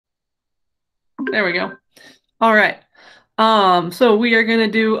There we go. All right. So we are going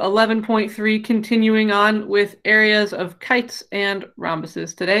to do 11.3, continuing on with areas of kites and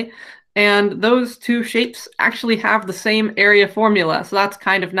rhombuses today. And those two shapes actually have the same area formula, so that's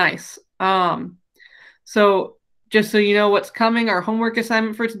kind of nice. So just so you know what's coming, our homework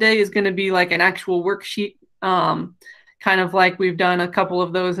assignment for today is going to be like an actual worksheet, kind of like we've done a couple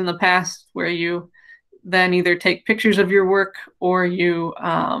of those in the past, where you then either take pictures of your work or you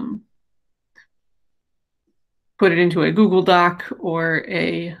put it into a Google Doc or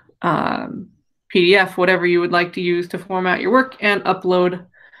a PDF, whatever you would like to use to format your work, and upload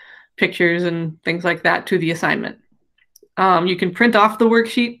pictures and things like that to the assignment. You can print off the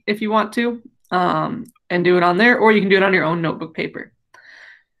worksheet if you want to, and do it on there, or you can do it on your own notebook paper.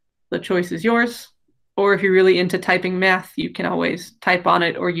 The choice is yours. Or if you're really into typing math, you can always type on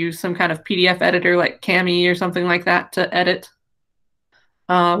it or use some kind of PDF editor like Cami or something like that to edit.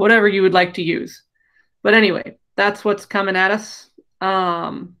 Whatever you would like to use. But anyway, that's what's coming at us.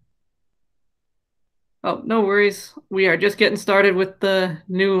 Oh, no worries. We are just getting started with the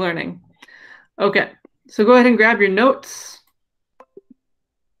new learning. Okay, so go ahead and grab your notes.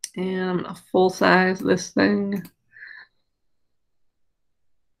 And I'm going to full size this thing.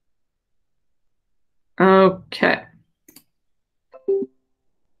 Okay.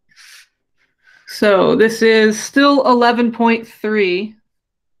 So this is still 11.3,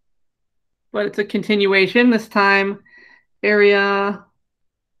 but it's a continuation. This time, area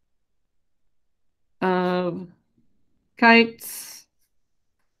of kites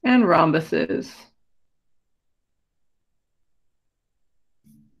and rhombuses.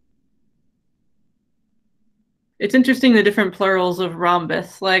 It's interesting the different plurals of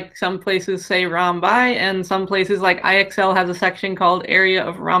rhombus. Like some places say rhombi, and some places like IXL has a section called area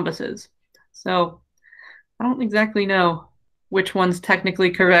of rhombuses. So I don't exactly know which one's technically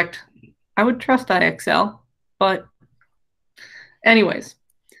correct. I would trust IXL, but anyways,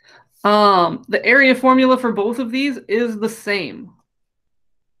 the area formula for both of these is the same.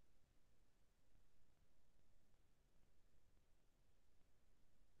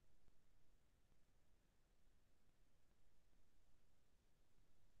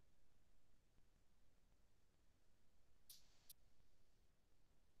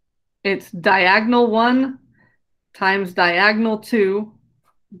 It's diagonal 1 times diagonal 2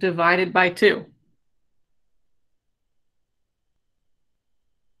 divided by 2.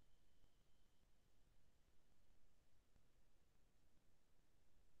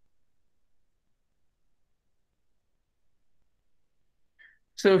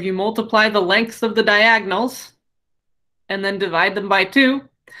 So if you multiply the lengths of the diagonals and then divide them by 2,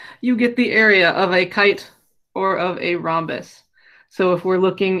 you get the area of a kite or of a rhombus. So if we're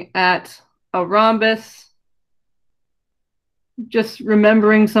looking at a rhombus, just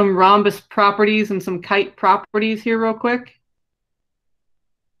remembering some rhombus properties and some kite properties here real quick.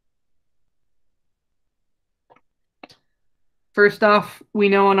 First off, we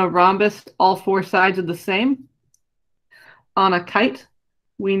know on a rhombus, all 4 sides are the same. On a kite,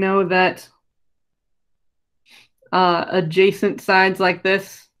 we know that adjacent sides like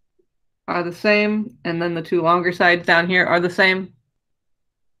this are the same, and then the 2 longer sides down here are the same.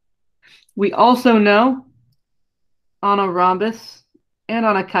 We also know on a rhombus and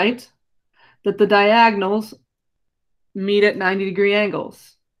on a kite that the diagonals meet at 90-degree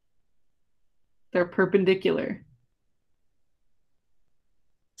angles. They're perpendicular.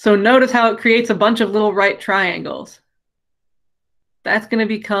 So notice how it creates a bunch of little right triangles. That's going to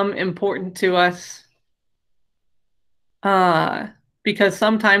become important to us because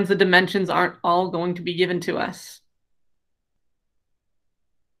sometimes the dimensions aren't all going to be given to us.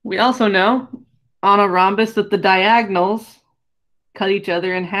 We also know on a rhombus that the diagonals cut each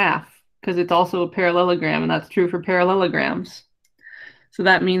other in half because it's also a parallelogram, and that's true for parallelograms. So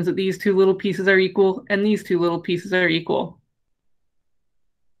that means that these 2 little pieces are equal and these 2 little pieces are equal.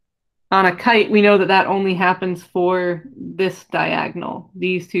 On a kite, we know that that only happens for this diagonal.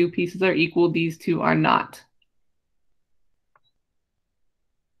 These 2 pieces are equal, these 2 are not.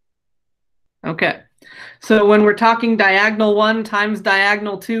 Okay, so when we're talking diagonal 1 times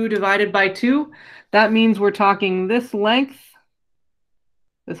diagonal 2 divided by 2, that means we're talking this length,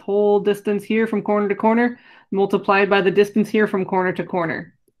 this whole distance here from corner to corner, multiplied by the distance here from corner to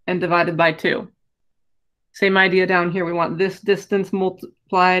corner, and divided by 2. Same idea down here. We want this distance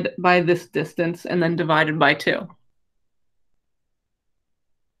multiplied by this distance and then divided by 2.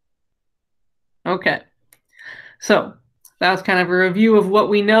 Okay, so that was kind of a review of what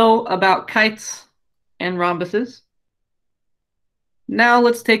we know about kites and rhombuses. Now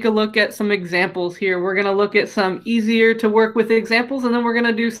let's take a look at some examples here. We're going to look at some easier to work with examples, and then we're going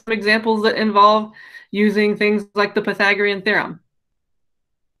to do some examples that involve using things like the Pythagorean theorem.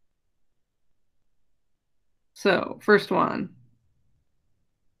 So, first one.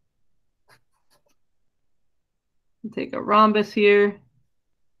 Take a rhombus here.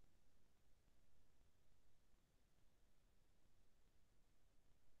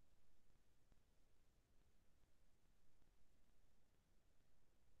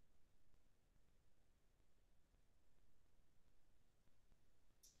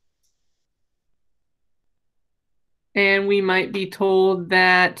 And we might be told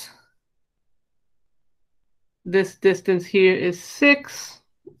that this distance here is 6,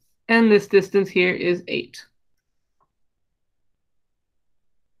 and this distance here is 8.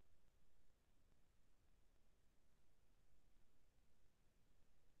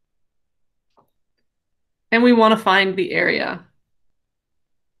 And we want to find the area.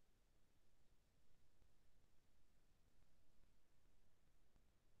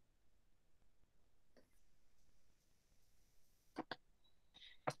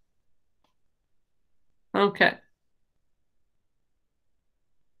 Okay.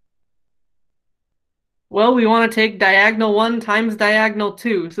 Well, we want to take diagonal 1 times diagonal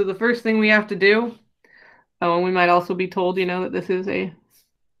 2. So the first thing we have to do, oh, and we might also be told, that this is a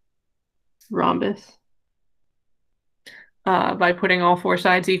rhombus by putting all 4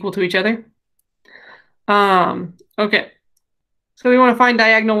 sides equal to each other. Okay. So we want to find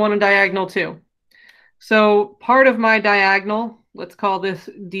diagonal 1 and diagonal 2. So part of my diagonal, let's call this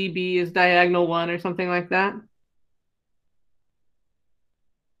DB is diagonal 1 or something like that.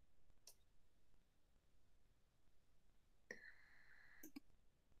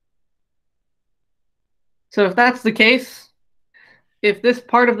 So if that's the case, if this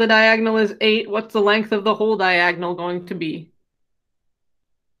part of the diagonal is 8, what's the length of the whole diagonal going to be?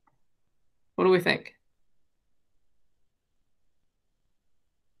 What do we think?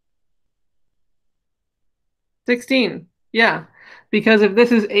 16. Yeah, because if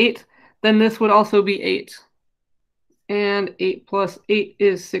this is 8, then this would also be 8. And 8 plus 8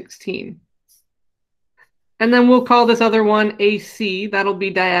 is 16. And then we'll call this other one AC. That'll be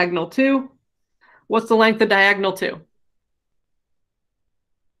diagonal 2. What's the length of diagonal 2?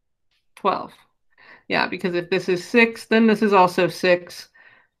 12. Yeah, because if this is 6, then this is also 6.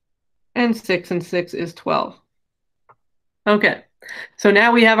 And 6 and 6 is 12. Okay, so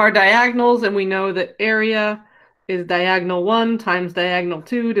now we have our diagonals, and we know that area is diagonal 1 times diagonal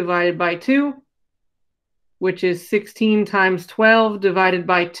 2 divided by 2, which is 16 times 12 divided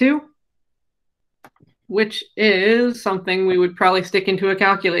by 2, which is something we would probably stick into a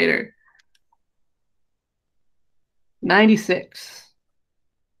calculator. 96.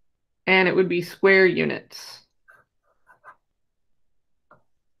 And it would be square units.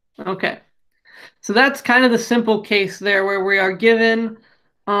 Okay. So that's kind of the simple case there where we are given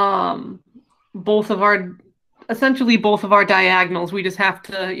essentially both of our diagonals. We just have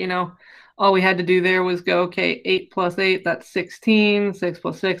to, all we had to do there was go, okay, 8 plus 8, that's 16. 6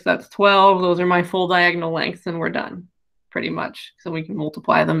 plus 6, that's 12. Those are my full diagonal lengths, and we're done, pretty much. So we can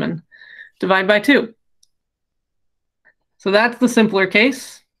multiply them and divide by 2. So that's the simpler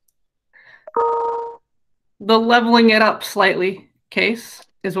case. The leveling it up slightly case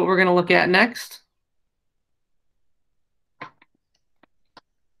is what we're going to look at next.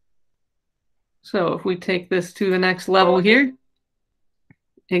 So if we take this to the next level here,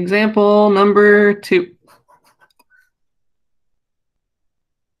 example number 2.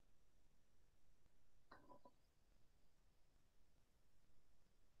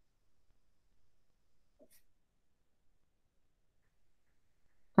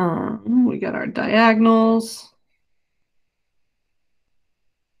 We got our diagonals.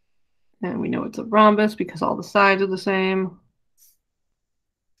 And we know it's a rhombus because all the sides are the same.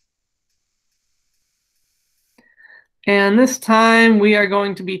 And this time we are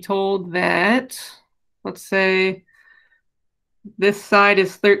going to be told that, let's say, this side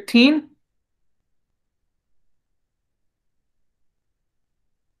is 13.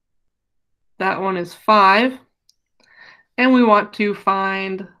 That one is 5. And we want to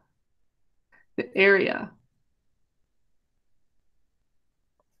find the area.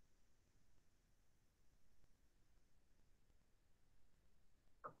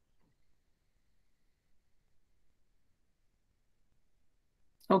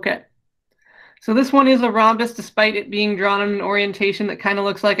 Okay. So this one is a rhombus despite it being drawn in an orientation that kind of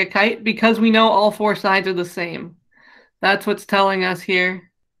looks like a kite because we know all 4 sides are the same. That's what's telling us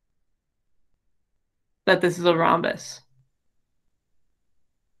here that this is a rhombus.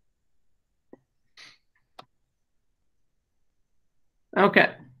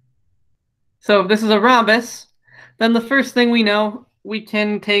 Okay. So if this is a rhombus, then the first thing we know, we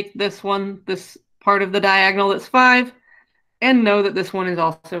can take this one, this part of the diagonal that's 5, and know that this one is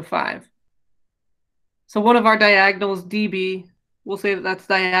also 5. So one of our diagonals, DB, we'll say that that's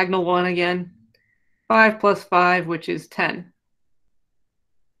diagonal 1 again. 5 plus 5, which is 10.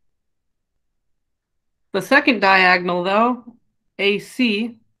 The second diagonal, though,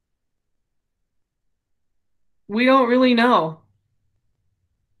 AC, we don't really know.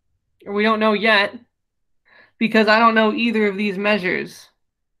 Or we don't know yet, because I don't know either of these measures.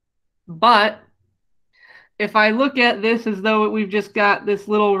 But if I look at this as though we've just got this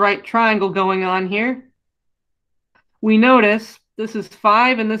little right triangle going on here, we notice this is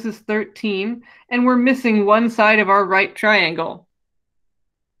 5 and this is 13, and we're missing one side of our right triangle.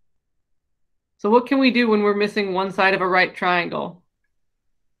 So what can we do when we're missing one side of a right triangle?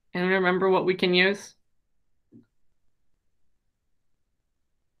 And remember what we can use?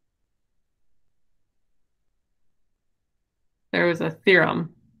 There was a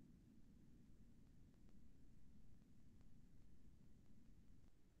theorem.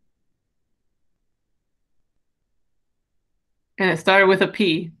 And it started with a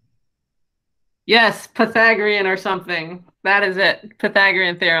P. Yes, Pythagorean or something. That is it.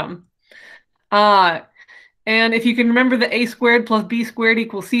 Pythagorean theorem. Uh, and if you can remember the a squared plus b squared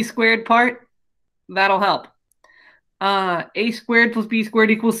equals c squared part, that'll help. A squared plus b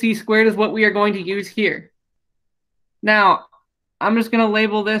squared equals c squared is what we are going to use here. Now, I'm just going to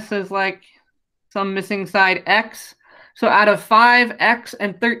label this as like some missing side x. So out of 5, x,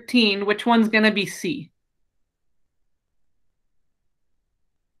 and 13, which one's going to be c?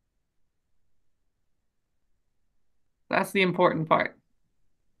 That's the important part.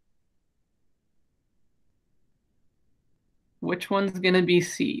 Which one's going to be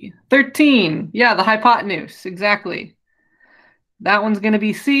c? 13. Yeah, the hypotenuse. Exactly. That one's going to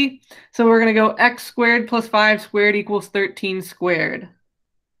be c. So we're going to go x squared plus 5 squared equals 13 squared.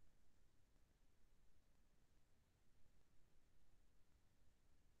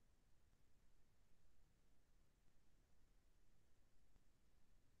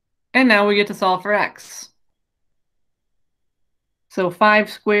 And now we get to solve for x. So 5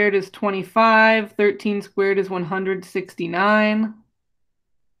 squared is 25, 13 squared is 169.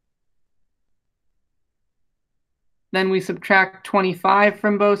 Then we subtract 25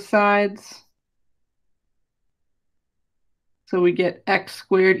 from both sides. So we get x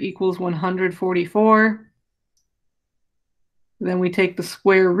squared equals 144. Then we take the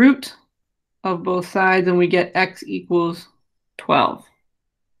square root of both sides and we get x equals 12.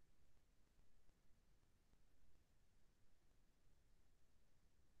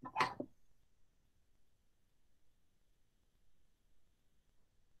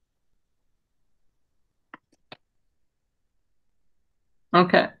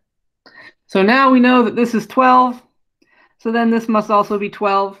 Okay. So now we know that this is 12. So then this must also be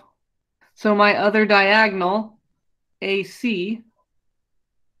 12. So my other diagonal, AC,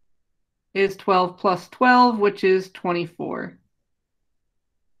 is 12 plus 12, which is 24.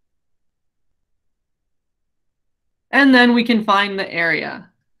 And then we can find the area.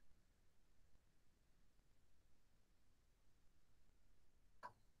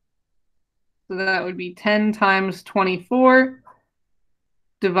 So that would be 10 times 24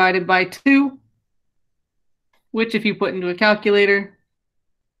 divided by 2, which if you put into a calculator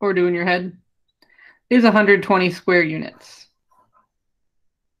or do in your head, is 120 square units.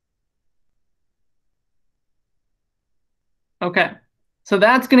 Okay, so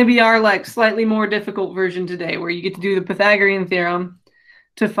that's going to be our like slightly more difficult version today, where you get to do the Pythagorean theorem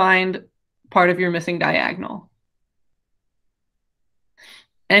to find part of your missing diagonal.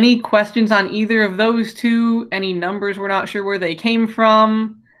 Any questions on either of those two? Any numbers we're not sure where they came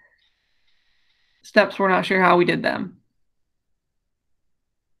from? Steps we're not sure how we did them?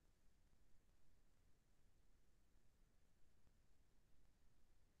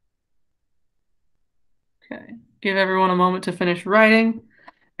 Okay, give everyone a moment to finish writing,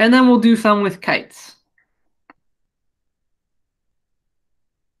 and then we'll do some with kites,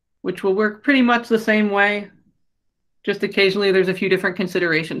 which will work pretty much the same way, just occasionally there's a few different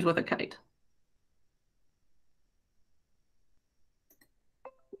considerations with a kite.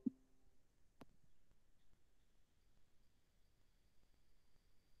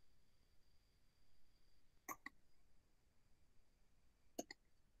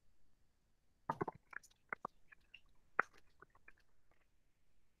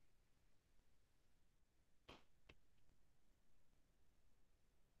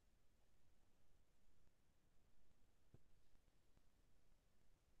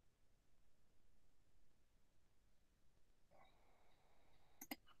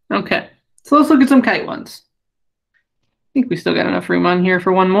 Okay, so let's look at some kite ones. I think we still got enough room on here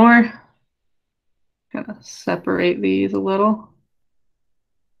for one more. Kind of separate these a little.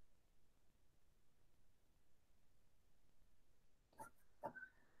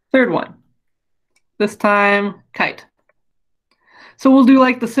 Third one. This time, kite. So we'll do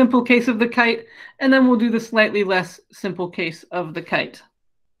like the simple case of the kite, and then we'll do the slightly less simple case of the kite.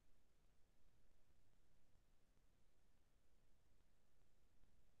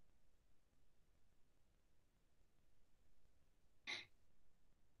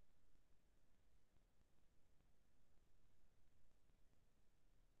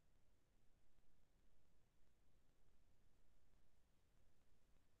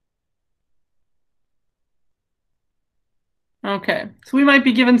 Okay, so we might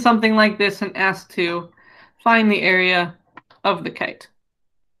be given something like this and asked to find the area of the kite.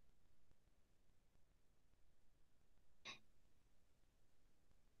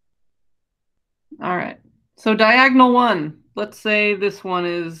 All right, so diagonal one. Let's say this one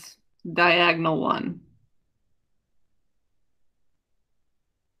is diagonal one.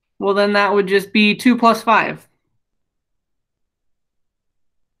 Well, then that would just be 2 plus 5,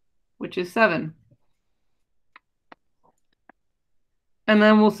 which is 7. And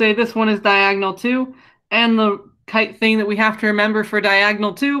then we'll say this one is diagonal 2. And the kite thing that we have to remember for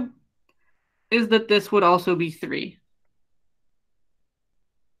diagonal 2 is that this would also be 3.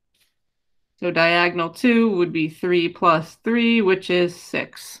 So diagonal 2 would be 3 plus 3, which is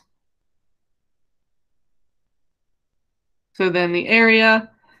 6. So then the area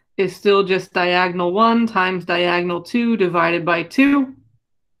is still just diagonal 1 times diagonal 2 divided by 2,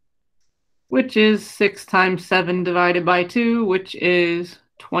 which is 6 times 7 divided by 2, which is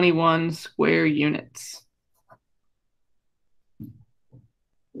 21 square units.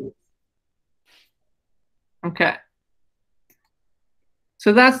 Okay.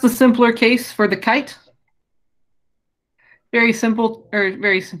 So that's the simpler case for the kite. Very simple, or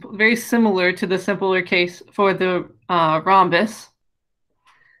very similar to the simpler case for the rhombus.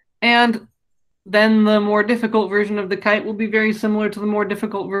 And then the more difficult version of the kite will be very similar to the more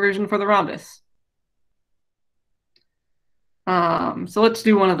difficult version for the rhombus. So let's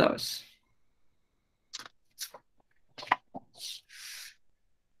do one of those.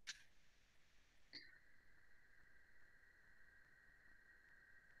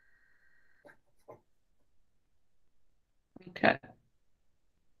 Okay.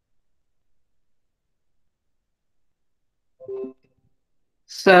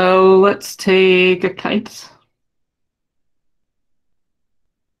 So let's take a kite.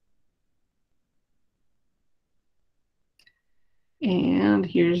 And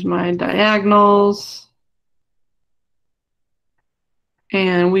here's my diagonals.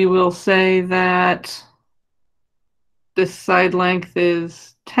 And we will say that this side length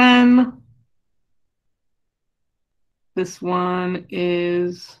is 10. This one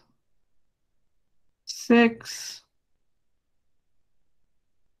is 6.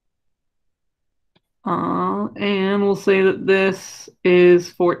 And we'll say that this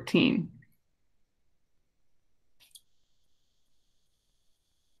is 14.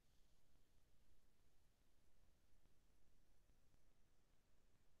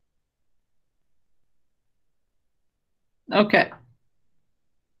 Okay.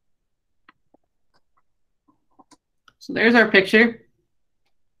 So there's our picture.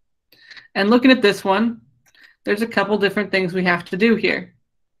 And looking at this one, there's a couple different things we have to do here.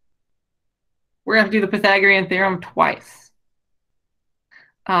 We're going to have to do the Pythagorean theorem twice.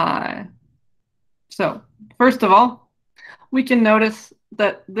 So first of all, we can notice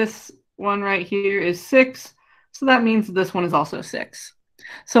that this one right here is 6. So that means this one is also 6.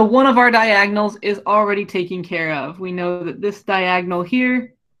 So one of our diagonals is already taken care of. We know that this diagonal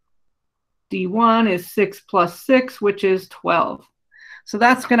here, D1, is 6 plus 6, which is 12. So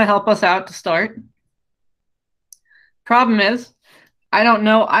that's going to help us out to start. Problem is, I don't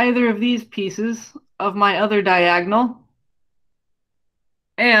know either of these pieces of my other diagonal,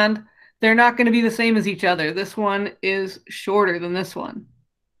 and they're not going to be the same as each other. This one is shorter than this one.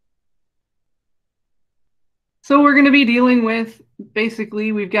 So we're going to be dealing with,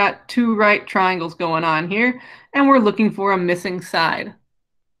 basically, we've got 2 right triangles going on here, and we're looking for a missing side.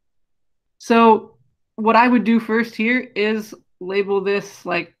 So what I would do first here is label this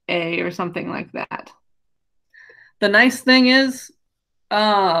like A or something like that. The nice thing is,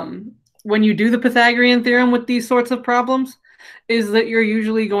 when you do the Pythagorean theorem with these sorts of problems, is that you're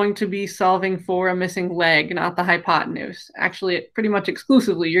usually going to be solving for a missing leg, not the hypotenuse. Actually, pretty much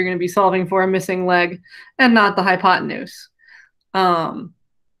exclusively, you're going to be solving for a missing leg and not the hypotenuse.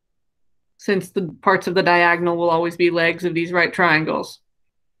 Since the parts of the diagonal will always be legs of these right triangles.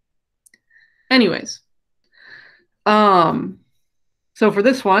 Anyways, so for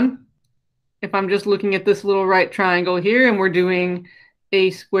this one, if I'm just looking at this little right triangle here and we're doing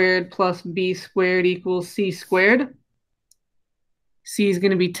a squared plus b squared equals c squared, c is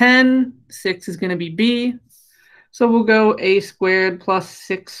going to be 10, 6 is going to be b. So we'll go a squared plus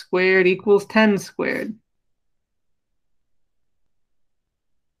 6 squared equals 10 squared.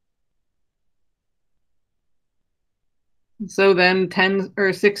 So then 10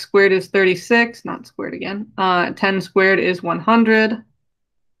 or 6 squared is 36, not squared again. 10 squared is 100.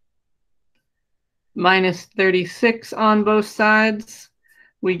 Minus 36 on both sides.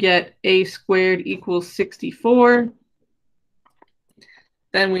 We get a squared equals 64.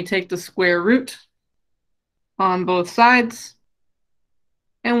 Then we take the square root on both sides.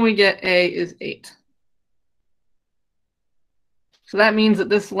 And we get a is 8. So that means that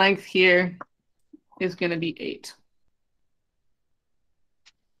this length here is going to be 8.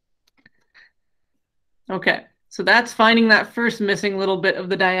 Okay, so that's finding that first missing little bit of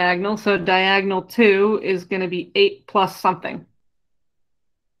the diagonal. So diagonal 2 is going to be 8 plus something.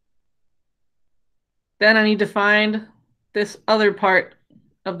 Then I need to find this other part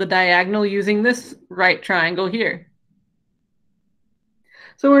of the diagonal using this right triangle here.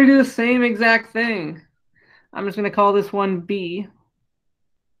 So we're going to do the same exact thing. I'm just going to call this one B,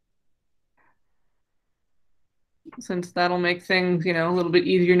 since that'll make things, a little bit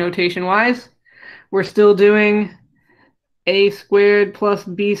easier notation-wise. We're still doing a squared plus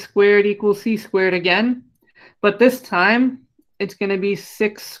b squared equals c squared again, but this time it's going to be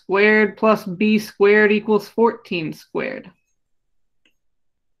 6 squared plus b squared equals 14 squared.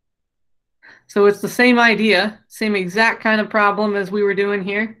 So it's the same idea, same exact kind of problem as we were doing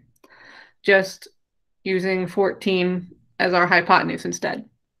here, just using 14 as our hypotenuse instead.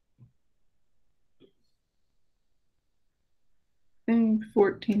 I think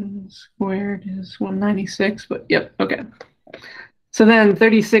 14 squared is 196, but yep, okay. So then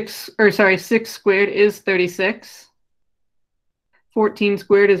 6 squared is 36. 14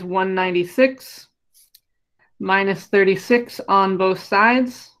 squared is 196. Minus 36 on both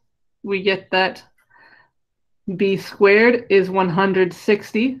sides. We get that b squared is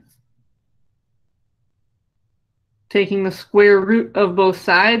 160. Taking the square root of both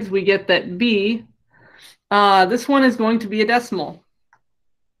sides, we get that b. This one is going to be a decimal.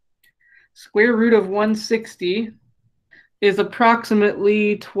 Square root of 160 is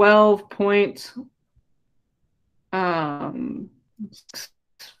approximately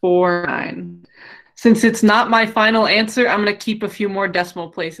 12.49. Since it's not my final answer, I'm going to keep a few more decimal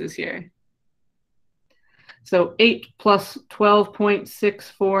places here. So 8 plus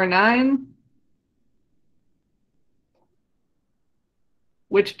 12.649,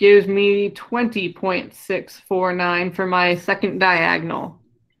 which gives me 20.649 for my second diagonal.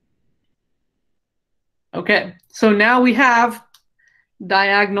 Okay, so now we have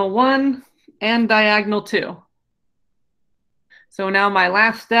diagonal 1 and diagonal 2. So now my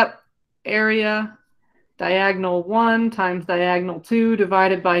last step, area, diagonal 1 times diagonal 2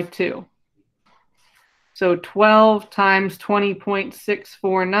 divided by 2. So 12 times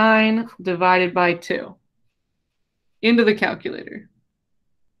 20.649 divided by 2. Into the calculator.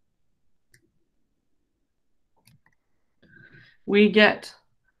 We get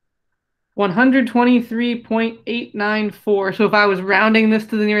 123.894. So if I was rounding this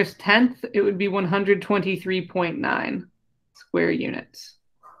to the nearest tenth, it would be 123.9 square units.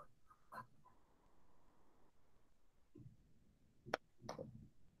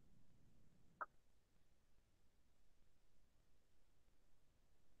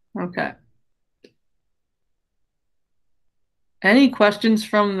 Okay. Any questions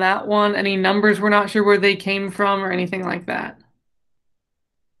from that one? Any numbers we're not sure where they came from or anything like that?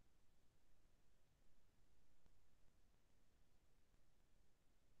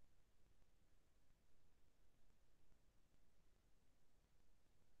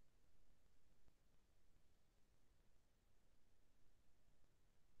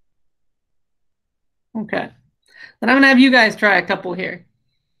 Okay. Then I'm going to have you guys try a couple here.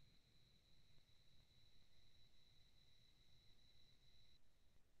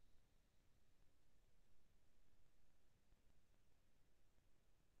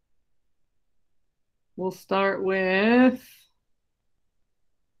 We'll start with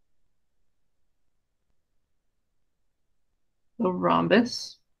the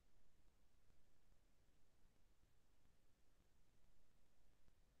rhombus.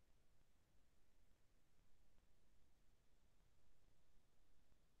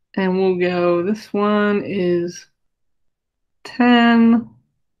 And we'll go, this one is 10.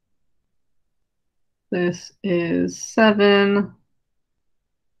 This is 7.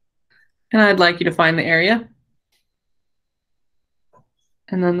 And I'd like you to find the area.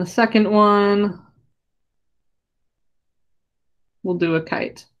 And then the second one, we'll do a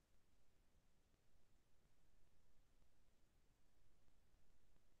kite.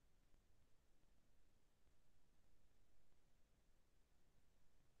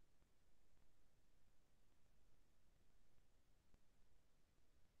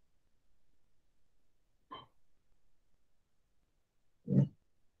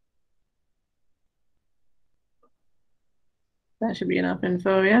 That should be enough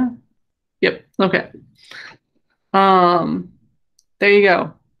info, yeah? Yep, okay. Um, there you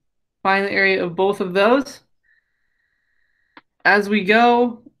go. Find the area of both of those. As we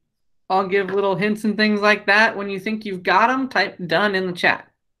go, I'll give little hints and things like that. When you think you've got them, type done in the chat.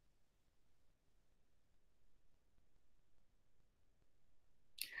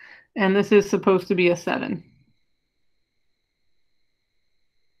 And this is supposed to be a 7.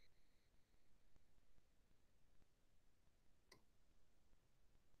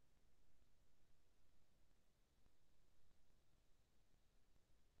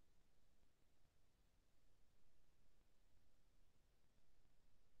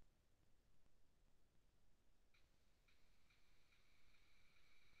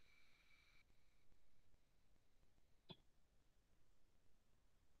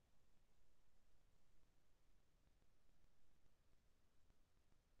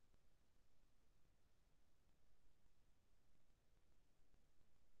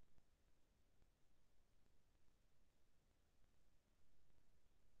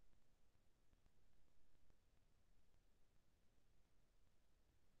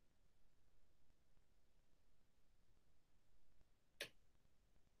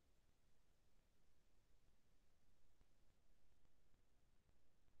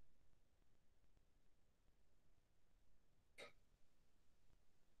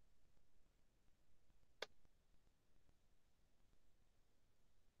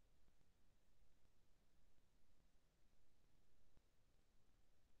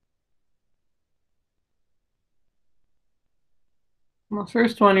 Well, the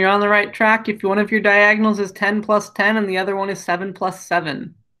first one, you're on the right track if one of your diagonals is 10 plus 10 and the other one is 7 plus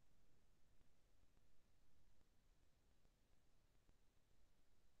 7.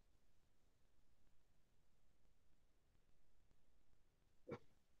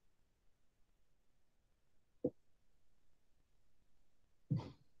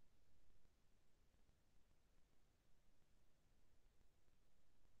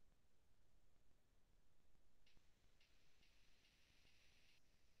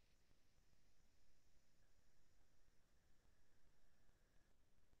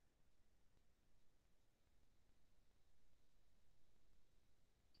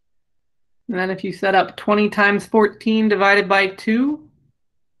 And then if you set up 20 times 14 divided by 2,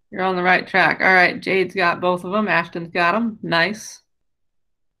 you're on the right track. All right, Jade's got both of them. Ashton's got them. Nice.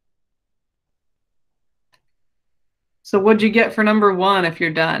 So what'd you get for number 1 if you're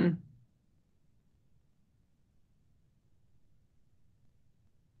done?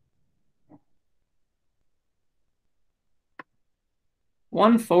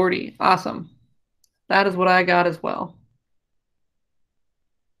 $140. Awesome. That is what I got as well.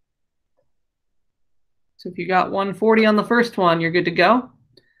 So if you got 140 on the first one, you're good to go.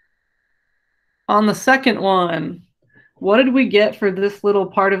 On the second one, what did we get for this little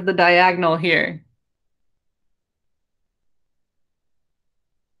part of the diagonal here?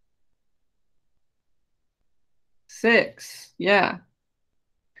 6. Yeah.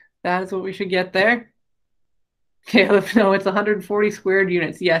 That is what we should get there. Caleb, no, it's 140 squared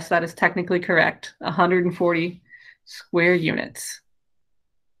units. Yes, that is technically correct. 140 square units.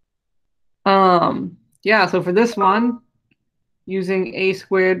 Yeah, so for this one, using a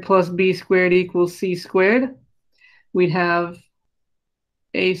squared plus b squared equals c squared, we'd have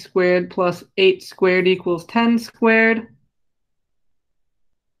a squared plus 8 squared equals 10 squared.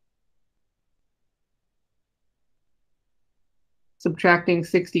 Subtracting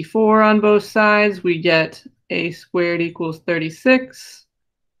 64 on both sides, we get a squared equals 36.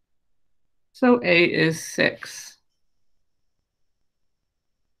 So a is 6.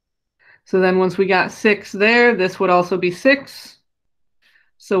 So then once we got 6 there, this would also be 6.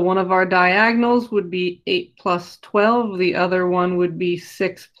 So one of our diagonals would be 8 plus 12. The other one would be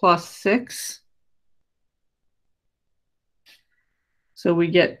 6 plus 6. So we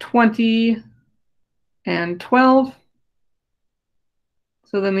get 20 and 12.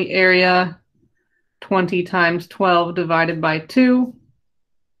 So then the area, 20 times 12 divided by 2,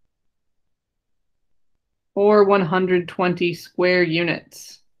 or 120 square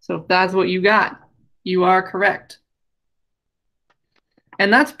units. So if that's what you got, you are correct.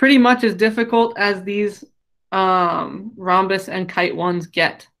 And that's pretty much as difficult as these rhombus and kite ones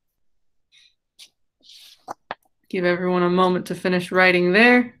get. Give everyone a moment to finish writing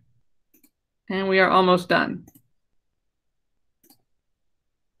there. And we are almost done.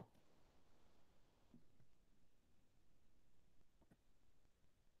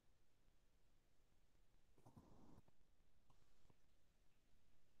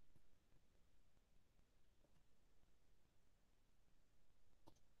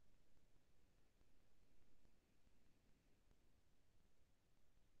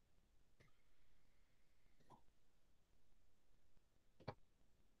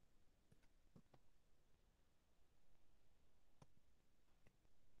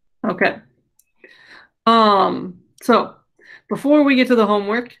 Okay. So before we get to the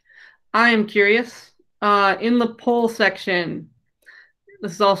homework, I am curious. In the poll section,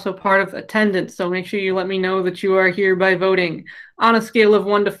 this is also part of attendance, so make sure you let me know that you are here by voting. On a scale of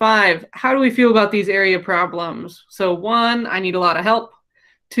 1 to 5, how do we feel about these area problems? So 1, I need a lot of help.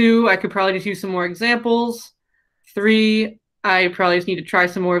 2, I could probably just use some more examples. 3, I probably just need to try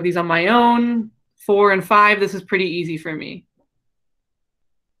some more of these on my own. 4 and 5, this is pretty easy for me.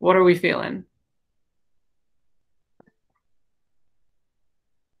 What are we feeling?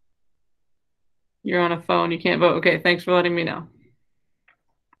 You're on a phone, you can't vote. Okay, thanks for letting me know.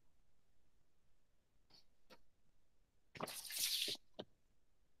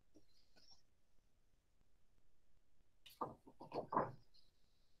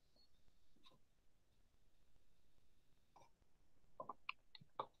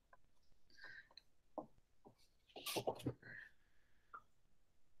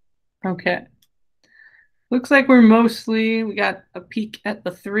 Okay. Looks like we got a peek at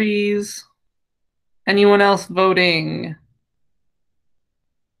the 3s. Anyone else voting?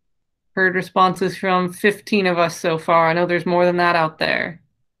 Heard responses from 15 of us so far. I know there's more than that out there.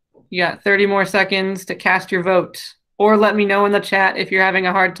 You got 30 more seconds to cast your vote. Or let me know in the chat if you're having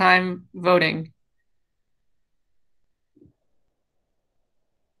a hard time voting.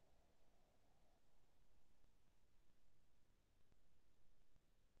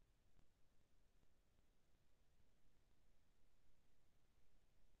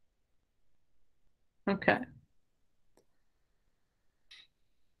 Okay.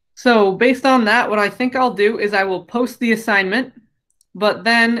 So based on that, what I think I'll do is I will post the assignment, but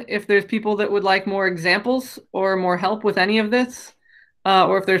then if there's people that would like more examples or more help with any of this,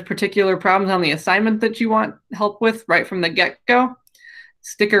 or if there's particular problems on the assignment that you want help with right from the get-go,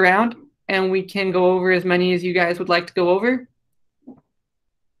 stick around and we can go over as many as you guys would like to go over.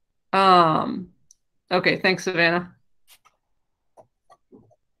 Okay, thanks, Savannah.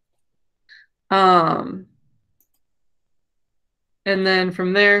 And then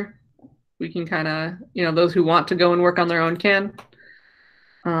from there, we can kind of, those who want to go and work on their own can.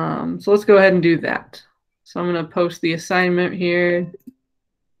 So let's go ahead and do that. So I'm going to post the assignment here.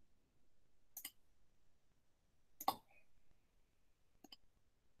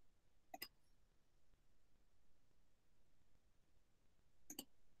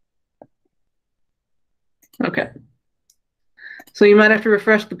 Okay. So you might have to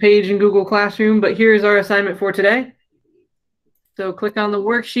refresh the page in Google Classroom, but here's our assignment for today. So click on the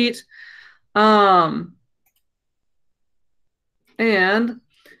worksheet. And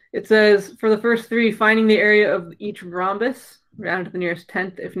it says for the first 3, finding the area of each rhombus, round to the nearest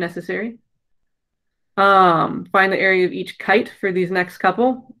 10th if necessary. Find the area of each kite for these next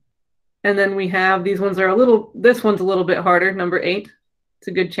couple. And then we have, these ones are this one's a little bit harder, number 8. It's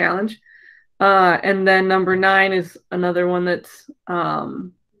a good challenge. And then number 9 is another one that's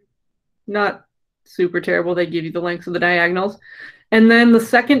not super terrible. They give you the lengths of the diagonals. And then the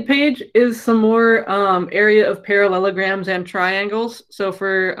second page is some more area of parallelograms and triangles. So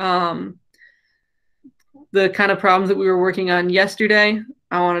for the kind of problems that we were working on yesterday,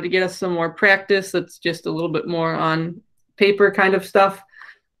 I wanted to get us some more practice. That's just a little bit more on paper kind of stuff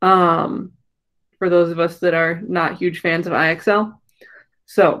for those of us that are not huge fans of IXL.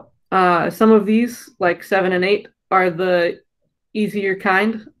 So some of these, like 7 and 8, are the easier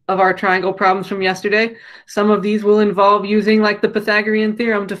kind of our triangle problems from yesterday. Some of these will involve using like the Pythagorean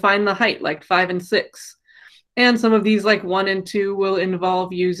theorem to find the height, like 5 and 6. And some of these, like 1 and 2, will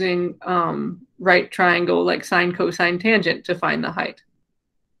involve using right triangle, like sine, cosine, tangent to find the height.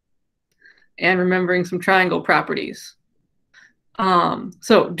 And remembering some triangle properties.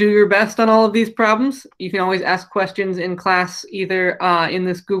 So do your best on all of these problems. You can always ask questions in class, either in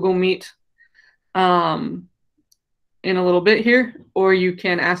this Google Meet in a little bit here, or you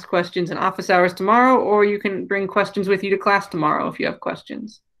can ask questions in office hours tomorrow, or you can bring questions with you to class tomorrow if you have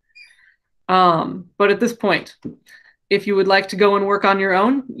questions. But at this point, If you would like to go and work on your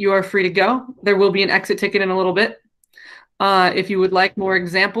own, you are free to go. There will be an exit ticket in a little bit. If you would like more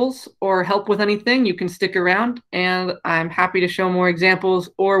examples or help with anything, you can stick around, and I'm happy to show more examples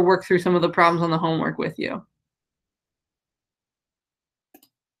or work through some of the problems on the homework with you.